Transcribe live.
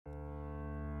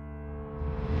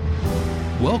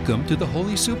Welcome to the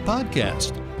Holy Soup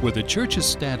Podcast, where the church's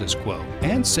status quo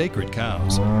and sacred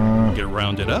cows get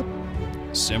rounded up,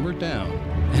 simmered down,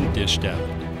 and dished out.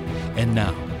 And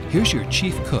now, here's your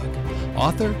chief cook,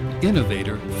 author,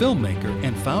 innovator, filmmaker,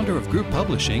 and founder of Group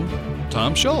Publishing,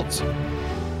 Tom Schultz.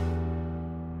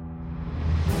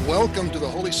 Welcome to the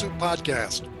Holy Soup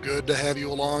Podcast. Good to have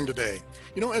you along today.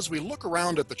 You know, as we look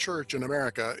around at the church in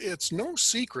America, it's no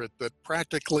secret that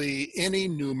practically any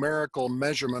numerical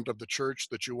measurement of the church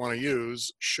that you want to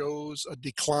use shows a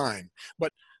decline.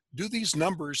 But do these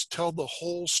numbers tell the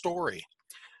whole story?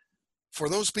 For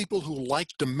those people who like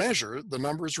to measure, the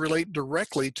numbers relate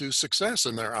directly to success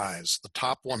in their eyes. The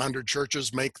top 100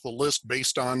 churches make the list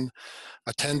based on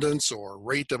attendance or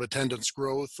rate of attendance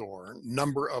growth or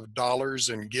number of dollars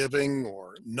in giving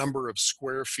or number of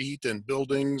square feet in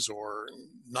buildings or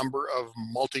number of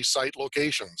multi-site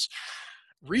locations.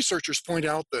 Researchers point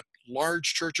out that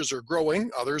large churches are growing,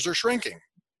 others are shrinking.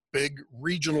 Big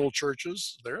regional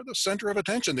churches, they're the center of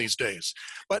attention these days.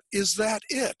 But is that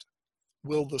it?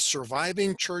 Will the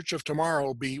surviving church of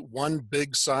tomorrow be one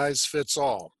big size fits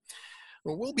all?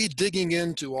 Well, we'll be digging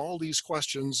into all these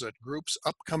questions at Group's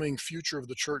upcoming Future of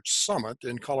the Church Summit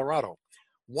in Colorado.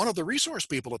 One of the resource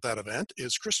people at that event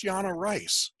is Christiana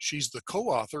Rice. She's the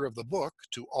co-author of the book,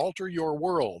 To Alter Your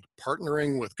World,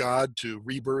 Partnering with God to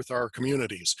Rebirth Our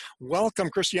Communities.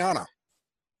 Welcome, Christiana.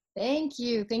 Thank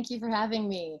you. Thank you for having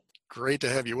me. Great to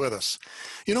have you with us.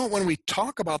 You know, when we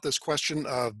talk about this question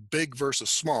of big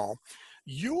versus small,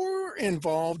 you're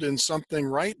involved in something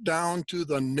right down to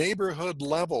the neighborhood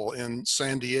level in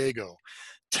San Diego.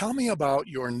 Tell me about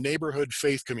your neighborhood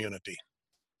faith community.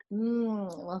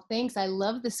 Well, thanks. I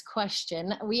love this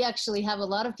question. We actually have a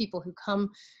lot of people who come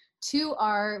to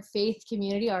our faith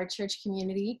community, our church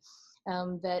community,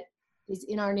 that is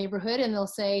in our neighborhood, and they'll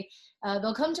say,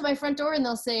 they'll come to my front door and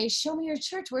they'll say, "Show me your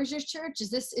church. Where's your church? Is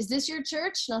this your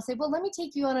church?" And I'll say, "Well, let me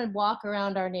take you on a walk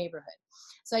around our neighborhood."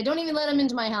 So I don't even let them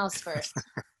into my house first.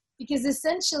 Because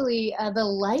essentially the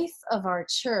life of our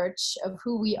church, of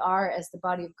who we are as the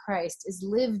body of Christ, is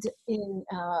lived in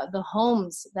the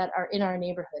homes that are in our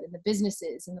neighborhood, in the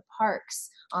businesses, in the parks,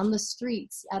 on the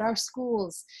streets, at our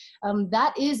schools.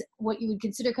 That is what you would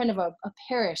consider kind of a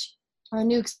parish, or a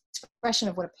new expression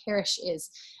of what a parish is,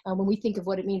 when we think of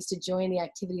what it means to join the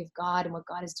activity of God and what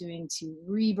God is doing to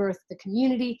rebirth the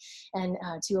community and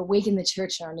to awaken the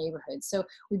church in our neighborhood. So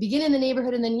we begin in the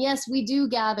neighborhood, and then yes, we do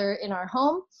gather in our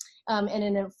home and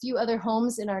in a few other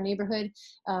homes in our neighborhood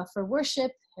for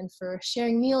worship and for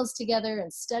sharing meals together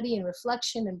and study and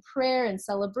reflection and prayer and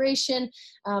celebration.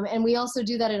 And we also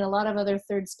do that in a lot of other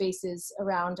third spaces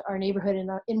around our neighborhood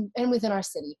and within our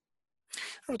city.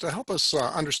 To help us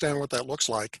understand what that looks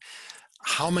like,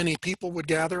 how many people would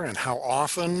gather and how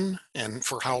often and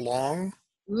for how long?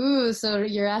 Ooh, so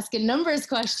you're asking numbers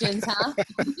questions, huh?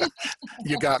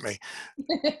 You got me.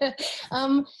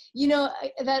 You know,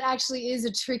 that actually is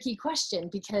a tricky question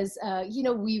because, you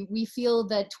know, we feel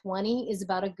that 20 is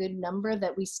about a good number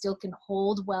that we still can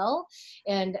hold well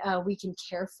and we can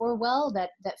care for well,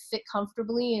 that fit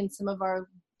comfortably in some of our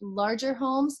larger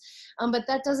homes. But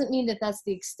that doesn't mean that that's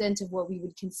the extent of what we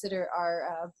would consider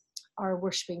our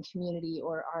worshiping community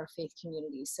or our faith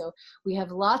community. So we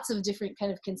have lots of different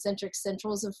kind of concentric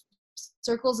circles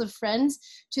of friends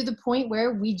to the point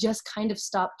where we just kind of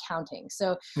stop counting.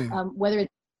 So whether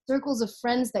it's circles of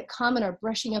friends that come and are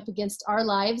brushing up against our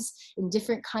lives in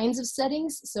different kinds of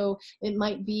settings. So it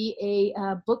might be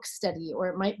a book study, or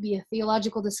it might be a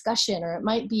theological discussion, or it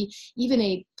might be even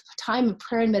a time of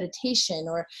prayer and meditation,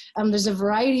 or there's a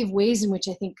variety of ways in which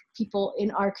I think people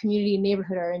in our community and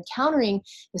neighborhood are encountering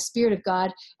the Spirit of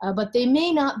God, but they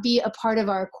may not be a part of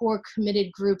our core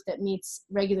committed group that meets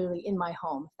regularly in my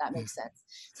home, if that makes sense.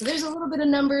 So there's a little bit of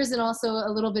numbers and also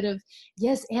a little bit of,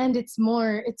 yes, and it's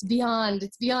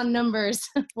beyond numbers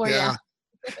for Yeah.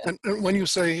 you. And when you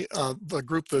say the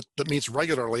group that meets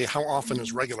regularly, how often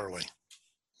is regularly?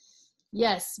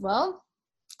 Yes, well,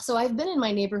 so I've been in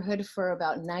my neighborhood for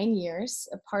about 9 years,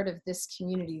 a part of this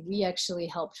community. We actually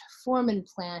helped form and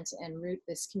plant and root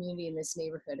this community in this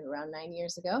neighborhood around 9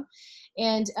 years ago.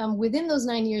 And within those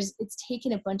 9 years, it's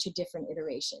taken a bunch of different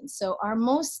iterations. So our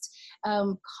most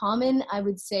common, I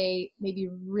would say, maybe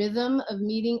rhythm of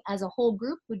meeting as a whole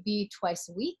group would be twice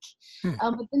a week.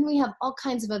 But then we have all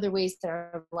kinds of other ways that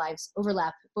our lives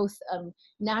overlap, both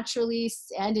naturally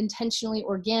and intentionally,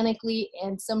 organically,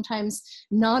 and sometimes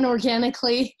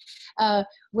non-organically.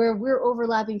 Where we're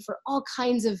overlapping for all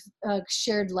kinds of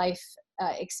shared life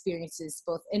experiences,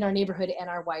 both in our neighborhood and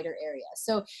our wider area.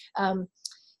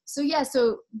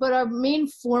 But our main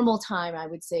formal time, I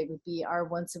would say, would be our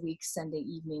once a week Sunday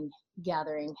evening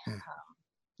gathering.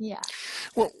 Yeah.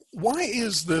 Well, why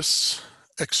is this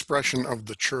expression of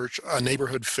the church a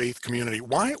neighborhood faith community?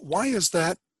 Why is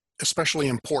that especially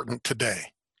important today?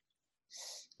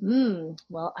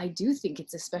 Well, I do think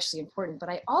it's especially important, but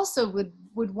I also would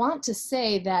want to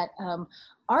say that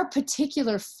our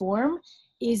particular form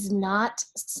is not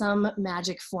some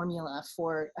magic formula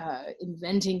for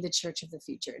inventing the church of the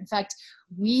future. In fact,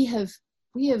 we have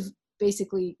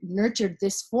basically nurtured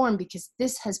this form because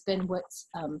this has been what's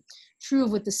true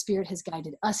of what the Spirit has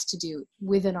guided us to do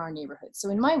within our neighborhood. So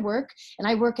in my work, and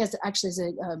I work as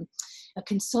a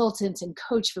consultant and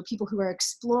coach for people who are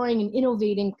exploring and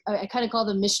innovating. I kind of call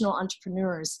them missional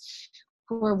entrepreneurs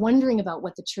who are wondering about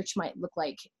what the church might look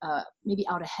like, maybe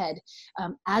out ahead,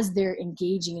 as they're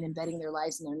engaging and embedding their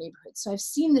lives in their neighborhood. So I've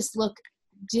seen this look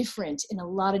different in a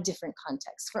lot of different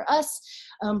contexts. For us,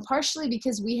 partially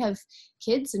because we have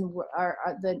kids and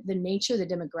the nature, the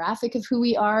demographic of who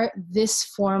we are, this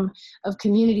form of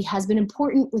community has been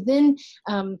important within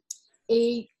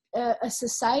a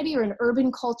society or an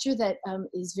urban culture that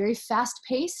is very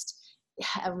fast-paced,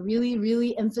 really,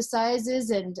 really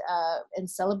emphasizes and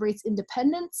celebrates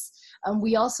independence.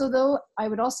 We also, though, I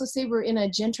would also say we're in a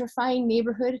gentrifying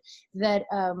neighborhood that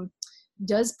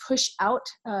does push out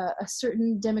a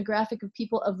certain demographic of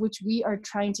people of which we are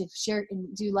trying to share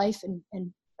and do life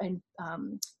and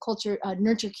culture,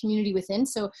 nurture community within.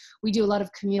 So we do a lot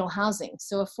of communal housing.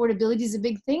 So affordability is a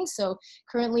big thing. So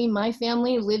currently my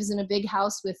family lives in a big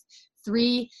house with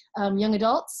 3 young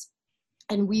adults,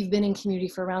 and we've been in community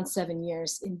for around 7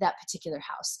 years in that particular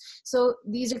house. So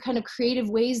these are kind of creative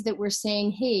ways that we're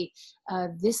saying, hey,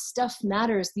 this stuff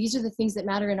matters. These are the things that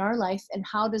matter in our life, and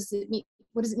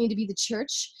what does it mean to be the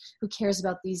church who cares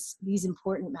about these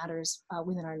important matters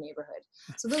within our neighborhood?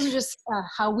 So those are just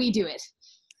how we do it.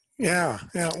 Yeah,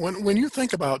 yeah. When you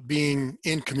think about being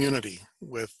in community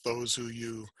with those who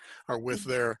you are with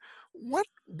there, what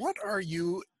are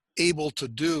you able to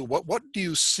do? What do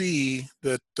you see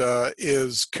that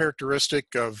is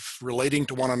characteristic of relating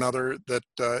to one another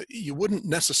that you wouldn't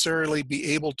necessarily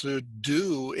be able to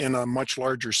do in a much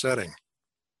larger setting?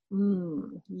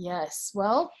 Yes.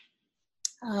 Well,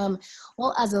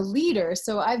 as a leader,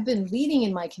 so I've been leading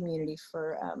in my community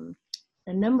for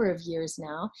a number of years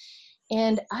now.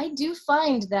 And I do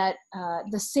find that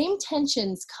the same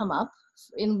tensions come up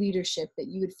in leadership that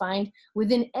you would find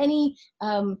within any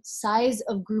size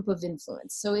of group of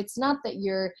influence. So it's not that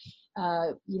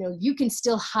you can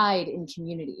still hide in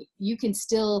community. You can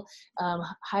still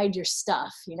hide your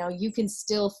stuff. You can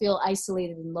still feel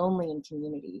isolated and lonely in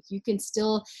community. You can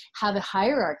still have a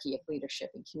hierarchy of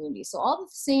leadership in community. So all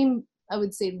the same, I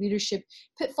would say, leadership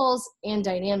pitfalls and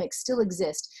dynamics still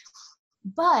exist.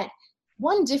 But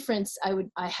one difference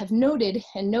I have noted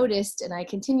and noticed, and I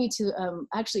continue to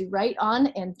actually write on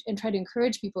and try to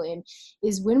encourage people in,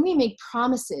 is when we make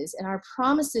promises, and our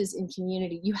promises in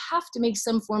community, you have to make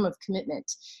some form of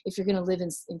commitment if you're going to live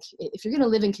if you're going to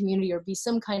live in community or be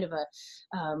some kind of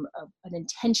an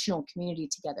intentional community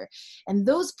together. And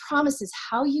those promises,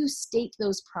 how you state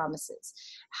those promises,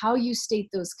 how you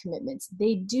state those commitments,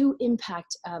 they do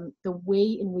impact the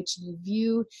way in which you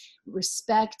view,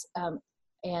 respect,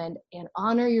 and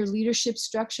honor your leadership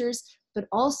structures, but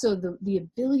also the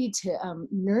ability to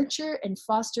nurture and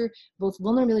foster both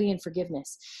vulnerability and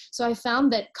forgiveness. So I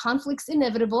found that conflict's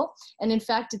inevitable, and in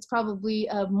fact, it's probably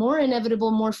more inevitable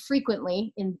more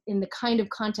frequently in the kind of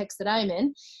context that I'm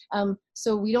in.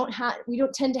 So we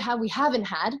haven't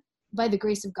had, by the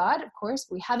grace of God, of course,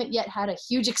 we haven't yet had a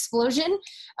huge explosion,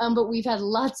 but we've had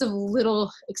lots of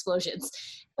little explosions.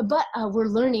 But we're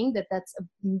learning that that's a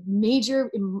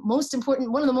major, one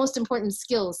of the most important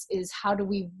skills is how do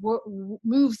we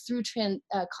move through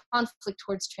conflict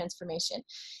towards transformation.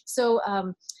 So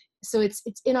it's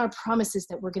in our promises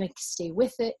that we're going to stay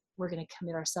with it. We're going to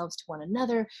commit ourselves to one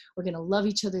another. We're going to love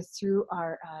each other through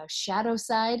our shadow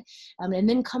side, and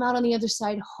then come out on the other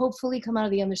side, hopefully come out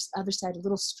of the other side a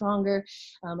little stronger,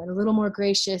 and a little more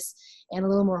gracious and a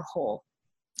little more whole.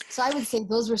 So I would say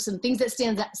those were some things that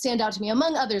stand out to me,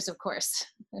 among others, of course.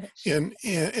 And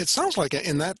it sounds like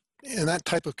in that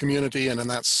type of community and in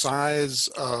that size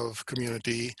of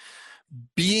community,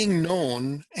 being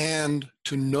known and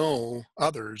to know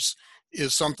others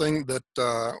is something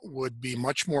that would be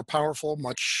much more powerful,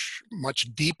 much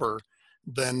deeper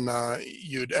than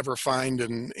you'd ever find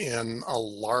in a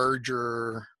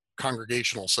larger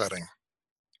congregational setting.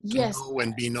 Yes. To know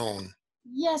and be known.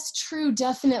 Yes, true,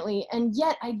 definitely. And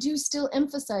yet I do still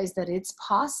emphasize that it's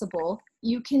possible.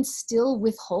 You can still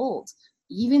withhold,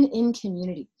 even in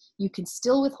community. You can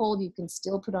still withhold, you can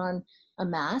still put on a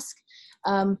mask.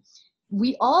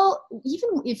 we all, even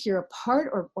if you're a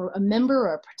part or a member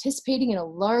or participating in a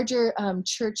larger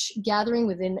church gathering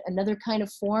within another kind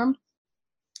of form,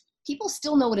 people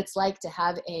still know what it's like to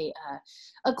have a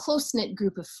close-knit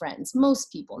group of friends.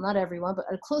 Most people, not everyone, but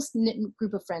a close-knit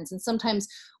group of friends. And sometimes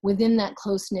within that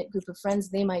close-knit group of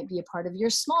friends, they might be a part of your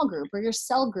small group or your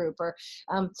cell group. Or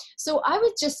so I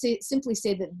would just simply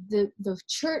say that the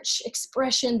church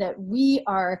expression that we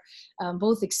are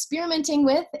both experimenting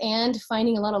with and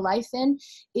finding a lot of life in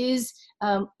is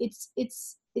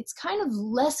it's kind of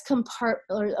less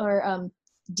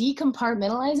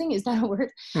decompartmentalizing. Is that a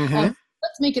word? Mm-hmm.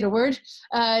 Let's make it a word.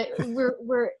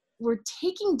 We're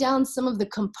taking down some of the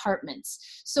compartments.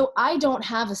 So I don't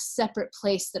have a separate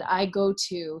place that I go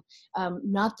to,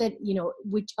 not that,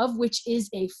 which is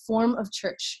a form of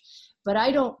church, but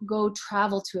I don't go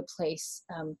travel to a place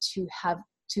to have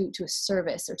to a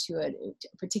service or to a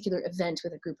particular event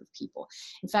with a group of people.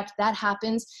 In fact, that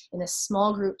happens in a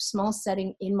small group, small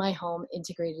setting in my home,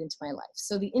 integrated into my life.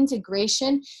 So the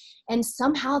integration, and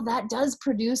somehow that does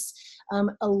produce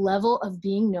a level of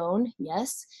being known,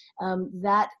 yes,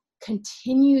 that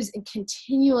continues and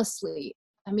continuously,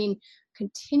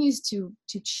 continues to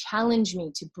challenge me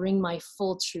to bring my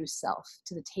full true self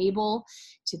to the table,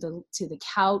 to the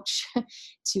couch,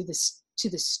 to the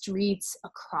streets,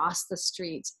 across the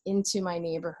streets, into my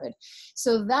neighborhood.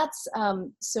 So that's,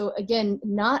 so again,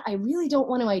 I really don't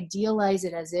want to idealize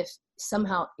it as if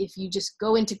somehow, if you just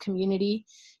go into community,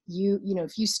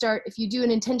 if you do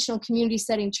an intentional community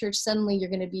setting church, suddenly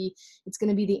it's going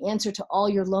to be the answer to all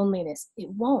your loneliness. It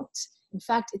won't. In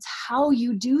fact, it's how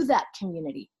you do that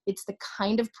community. It's the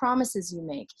kind of promises you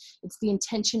make. It's the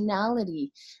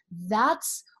intentionality.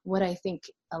 That's what I think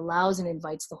allows and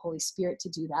invites the Holy Spirit to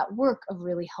do that work of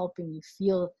really helping you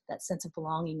feel that sense of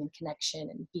belonging and connection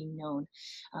and being known.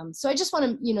 So I just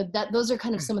want to, those are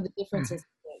kind of some of the differences.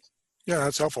 Yeah,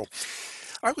 that's helpful.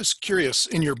 I was curious,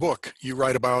 in your book, you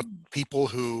write about people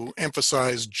who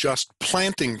emphasize just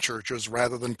planting churches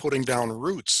rather than putting down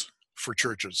roots for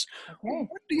churches. Okay.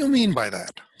 What do you mean by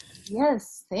that?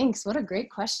 Yes, thanks. What a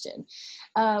great question.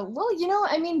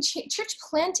 Church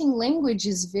planting language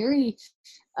is very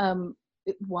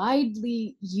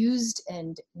widely used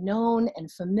and known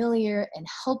and familiar and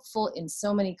helpful in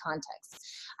so many contexts.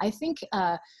 I think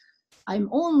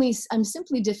I'm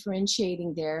simply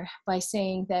differentiating there by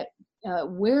saying that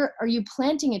where are you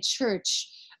planting a church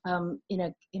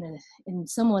in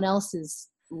someone else's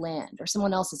land or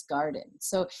someone else's garden?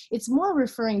 So it's more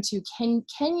referring to can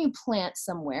you plant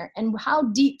somewhere, and how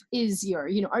deep is are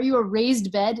you a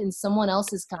raised bed in someone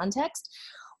else's context,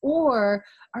 or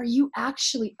are you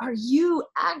actually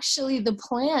the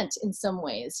plant in some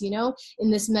ways, in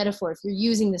this metaphor, if you're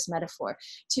using this metaphor,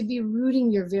 to be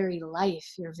rooting your very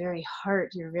life, your very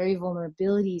heart, your very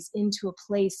vulnerabilities into a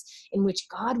place in which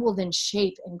God will then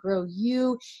shape and grow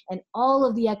you and all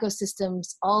of the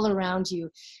ecosystems all around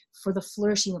you for the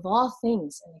flourishing of all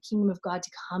things and the kingdom of God to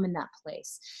come in that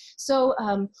place. So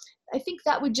I think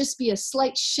that would just be a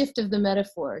slight shift of the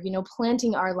metaphor,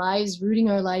 planting our lives, rooting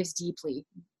our lives deeply,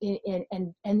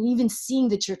 and even seeing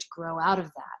the church grow out of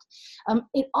that.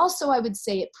 It also, I would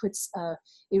say, it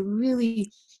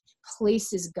really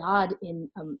places God in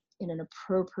an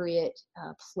appropriate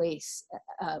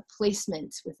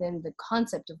placement within the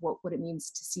concept of what it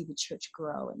means to see the church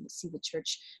grow and to see the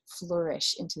church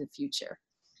flourish into the future.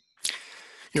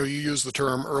 You used the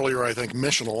term earlier, I think,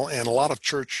 missional, and a lot of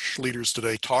church leaders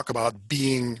today talk about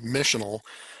being missional,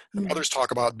 and others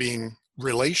talk about being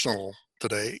relational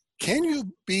today. Can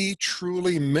you be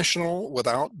truly missional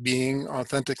without being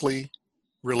authentically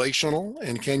relational?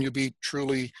 And can you be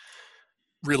truly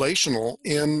relational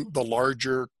in the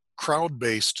larger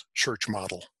crowd-based church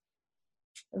model?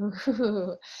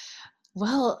 Ooh,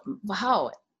 well,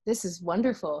 wow, this is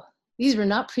wonderful. These were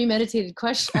not premeditated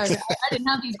questions. I didn't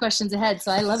have these questions ahead,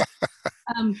 so I love it.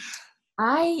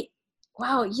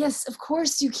 Wow, yes, of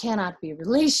course you cannot be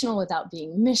relational without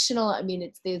being missional. I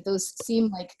mean, those seem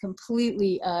like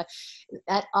completely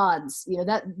at odds.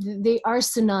 That they are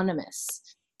synonymous.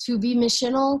 To be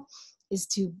missional is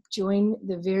to join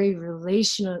the very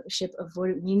relationship of what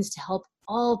it means to help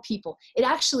all people. It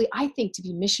actually, I think, to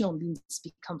be missional means to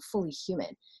become fully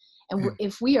human. And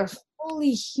if we are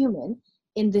fully human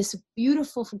in this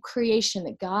beautiful creation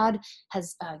that God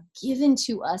has given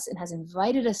to us and has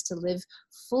invited us to live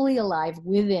fully alive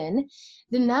within,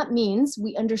 then that means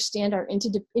we understand our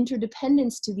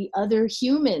interdependence to the other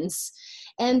humans,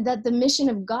 and that the mission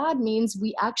of God means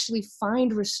we actually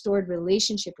find restored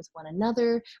relationship with one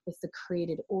another, with the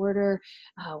created order,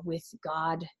 with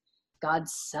God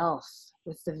God's self,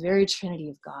 with the very Trinity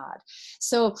of God.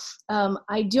 So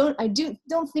I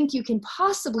don't think you can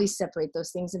possibly separate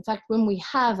those things. In fact, when we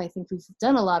have, I think we've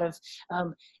done a lot of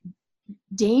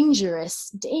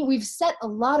we've set a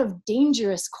lot of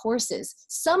dangerous courses,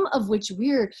 some of which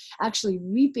we're actually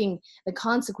reaping the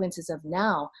consequences of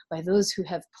now by those who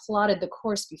have plotted the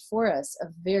course before us of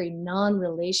very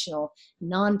non-relational,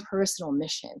 non-personal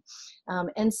mission.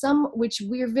 And some which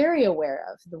we're very aware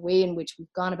of, the way in which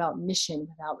we've gone about mission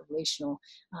without relational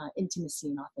intimacy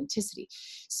and authenticity.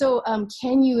 So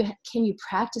can you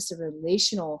practice a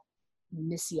relational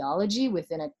missiology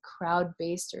within a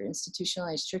crowd-based or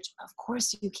institutionalized church? Of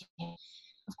course you can.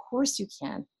 Of course you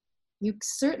can. You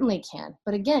certainly can.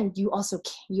 But again, you also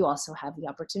have the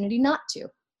opportunity not to.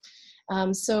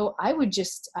 So I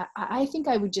think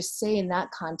I would just say in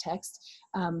that context,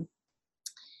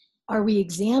 are we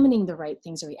examining the right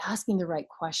things? Are we asking the right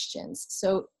questions?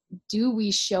 So do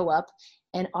we show up,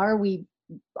 and are we,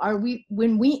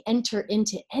 when we enter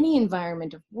into any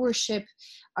environment of worship,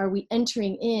 are we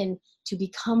entering in to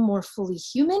become more fully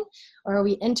human, or are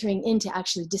we entering in to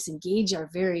actually disengage our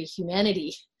very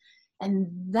humanity? And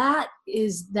that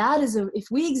is if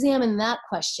we examine that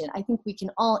question, I think we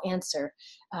can all answer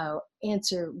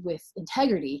with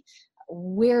integrity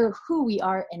who we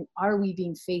are, and are we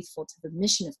being faithful to the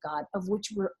mission of God, of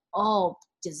which we're all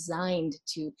designed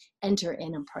to enter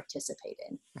in and participate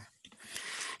in.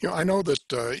 You know, I know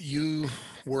that you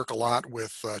work a lot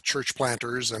with church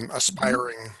planters and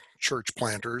aspiring church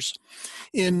planters.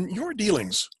 In your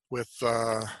dealings with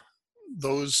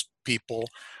those people,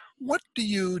 what do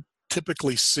you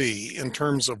typically see in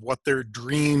terms of what their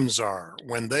dreams are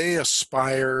when they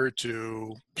aspire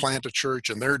to plant a church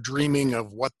and they're dreaming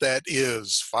of what that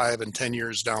is 5 and 10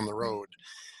 years down the road?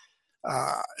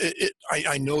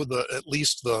 I know at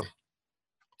least the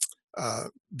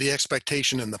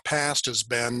expectation in the past has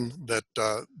been that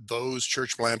those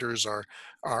church planters are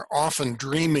often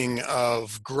dreaming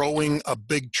of growing a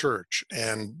big church,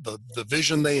 and the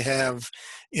vision they have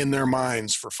in their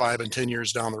minds for 5 and 10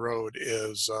 years down the road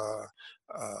is a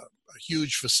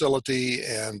huge facility,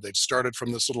 and they've started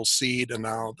from this little seed and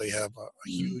now they have a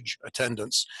huge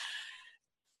attendance.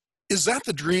 Is that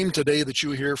the dream today that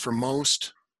you hear from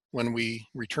most when we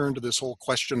return to this whole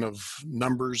question of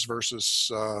numbers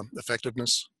versus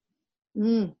effectiveness?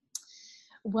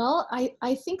 Well,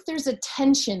 I think there's a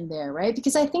tension there, right?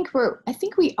 Because I think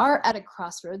we are at a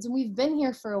crossroads, and we've been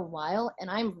here for a while,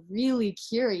 and I'm really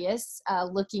curious,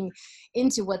 looking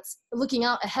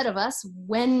out ahead of us,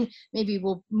 when maybe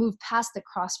we'll move past the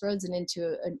crossroads and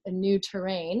into a new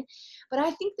terrain. But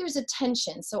I think there's a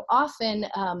tension. So often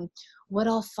what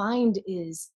I'll find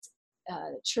is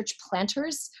church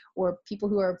planters or people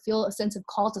who feel a sense of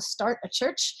call to start a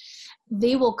church,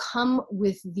 they will come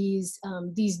with these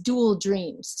dual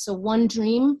dreams. So one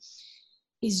dream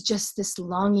is just this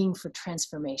longing for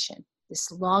transformation,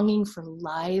 this longing for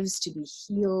lives to be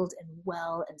healed and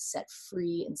well and set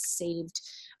free and saved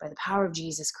by the power of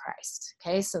Jesus Christ.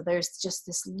 Okay, so there's just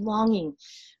this longing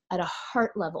at a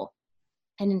heart level.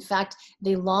 And in fact,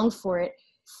 they long for it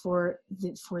for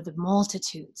the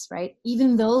multitudes, right?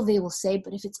 Even though they will say,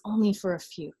 but if it's only for a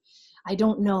few, I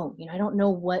don't know, I don't know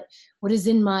what is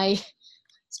in my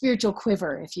spiritual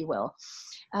quiver, if you will.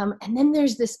 And then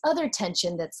there's this other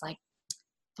tension that's like,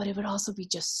 but it would also be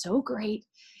just so great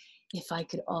if I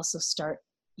could also start,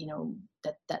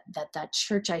 that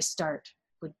church I start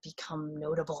would become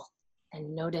notable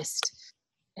and noticed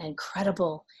and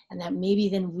credible, and that maybe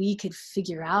then we could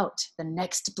figure out the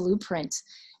next blueprint,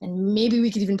 and maybe we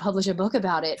could even publish a book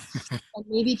about it. And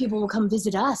maybe people will come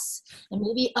visit us, and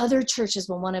maybe other churches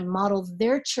will want to model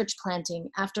their church planting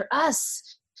after us.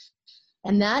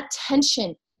 And that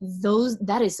tension,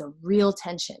 that is a real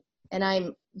tension.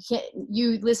 And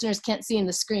you listeners can't see in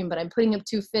the screen, but I'm putting up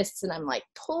 2 fists and I'm like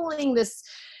pulling this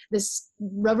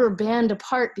rubber band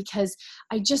apart, because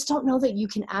I just don't know that you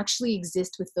can actually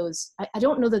exist with those. I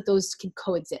don't know that those can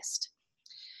coexist.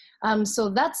 So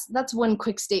that's one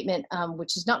quick statement,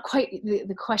 which is not quite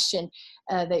the question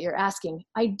that you're asking.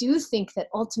 I do think that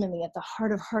ultimately at the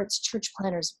heart of hearts, church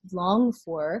planners long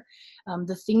for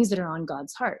the things that are on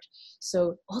God's heart.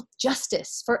 So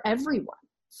justice for everyone,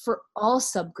 for all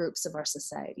subgroups of our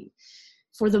society,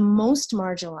 for the most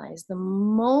marginalized, the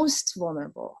most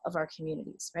vulnerable of our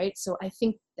communities, right? So I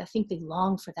think they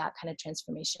long for that kind of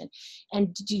transformation.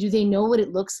 And do they know what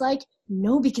it looks like?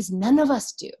 No, because none of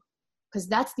us do. because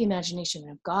that's the imagination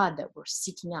of God that we're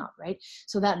seeking out, right?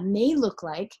 So that may look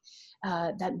like an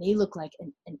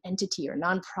entity or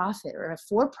nonprofit or a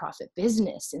for-profit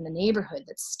business in the neighborhood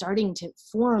that's starting to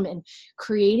form and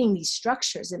creating these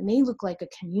structures. It may look like a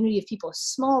community of people, a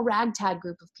small ragtag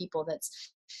group of people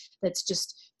that's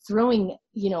just throwing,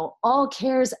 all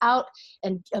cares out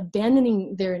and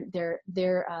abandoning their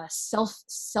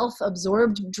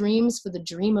self-absorbed dreams for the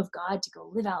dream of God to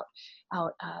go live out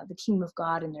the kingdom of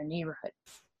God in their neighborhood.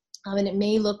 And it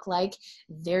may look like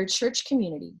their church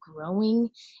community growing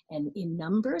and in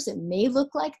numbers. It may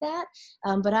look like that.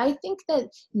 But I think that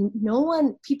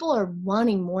people are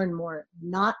wanting more and more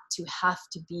not to have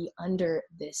to be under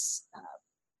this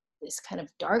kind of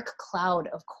dark cloud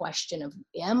of question of,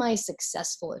 am I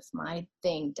successful if my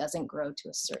thing doesn't grow to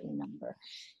a certain number?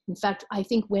 In fact, I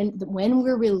think when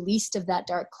we're released of that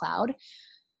dark cloud,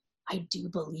 I do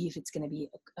believe it's going to be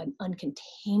an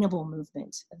uncontainable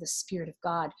movement of the Spirit of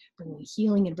God, bringing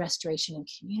healing and restoration and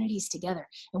communities together.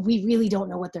 And we really don't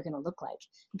know what they're going to look like,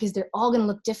 because they're all going to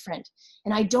look different.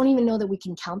 And I don't even know that we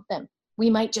can count them. We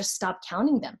might just stop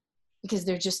counting them, because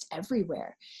they're just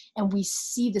everywhere. And we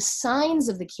see the signs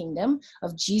of the kingdom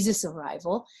of Jesus'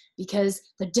 arrival, because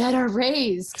the dead are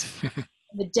raised,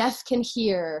 the deaf can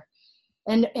hear,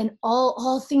 and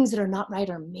all things that are not right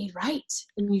are made right.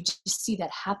 And you just see that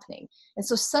happening. And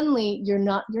so suddenly we're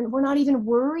not even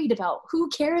worried about, who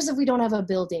cares if we don't have a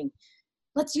building?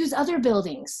 Let's use other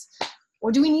buildings.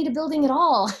 Or do we need a building at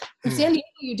all? In San Diego,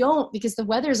 you don't, because the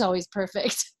weather's always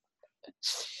perfect.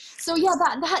 So yeah,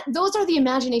 those are the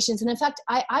imaginations. And in fact,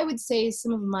 I would say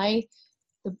some of my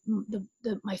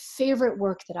favorite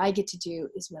work that I get to do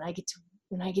is when I get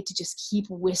to just keep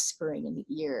whispering in the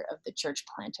ear of the church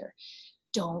planter.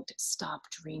 Don't stop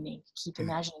dreaming. Keep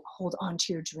imagining. Hold on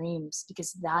to your dreams,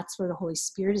 because that's where the Holy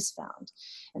Spirit is found.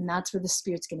 And that's where the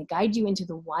Spirit's going to guide you into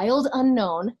the wild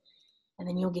unknown. And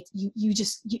then you'll get,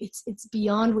 it's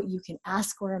beyond what you can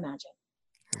ask or imagine.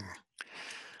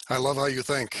 I love how you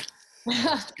think.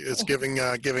 It's giving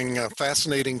a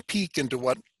fascinating peek into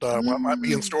what might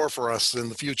be in store for us in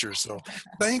the future. So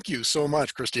thank you so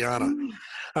much, Christiana.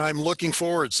 I'm looking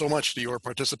forward so much to your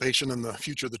participation in the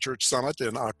Future of the Church Summit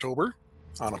in October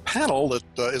on a panel that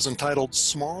is entitled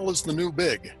Small is the New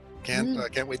Big.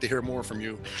 Can't wait to hear more from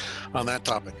you on that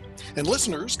topic. And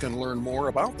listeners can learn more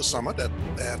about the summit at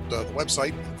the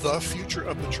website,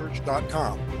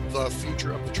 thefutureofthechurch.com,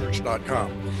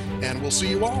 thefutureofthechurch.com. And we'll see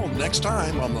you all next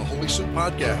time on the Holy Soup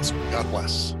Podcast. God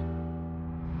bless.